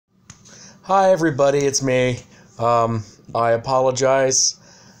Hi everybody, it's me. I apologize.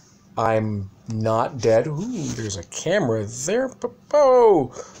 I'm not dead. Ooh, there's a camera there. Whoa,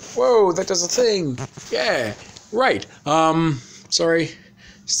 whoa, that does a thing. Yeah, right. Sorry.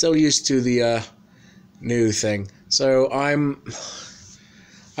 Still used to the new thing. So I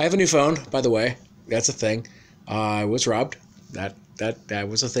have a new phone, by the way. That's a thing. I was robbed. That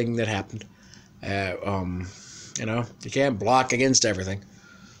was a thing that happened. You can't block against everything.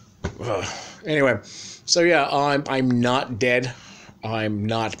 Anyway, so yeah, I'm not dead. I'm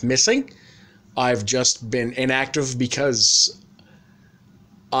not missing. I've just been inactive because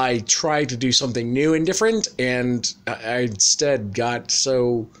I tried to do something new and different, and I instead got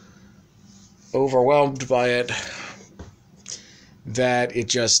so overwhelmed by it that it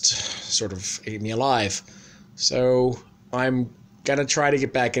just sort of ate me alive. So I'm gonna try to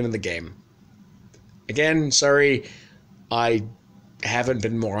get back into the game. Again, sorry, I haven't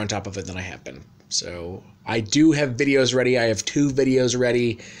been more on top of it than I have been. So I do have videos ready. I have 2 videos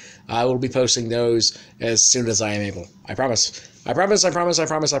ready. I will be posting those as soon as I am able. I promise. I promise, I promise, I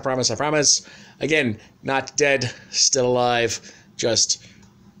promise, I promise, I promise. Again, not dead, still alive, just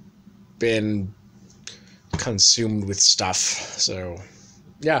been consumed with stuff. So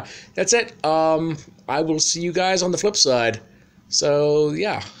yeah, that's it. I will see you guys on the flip side. So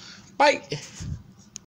yeah, bye.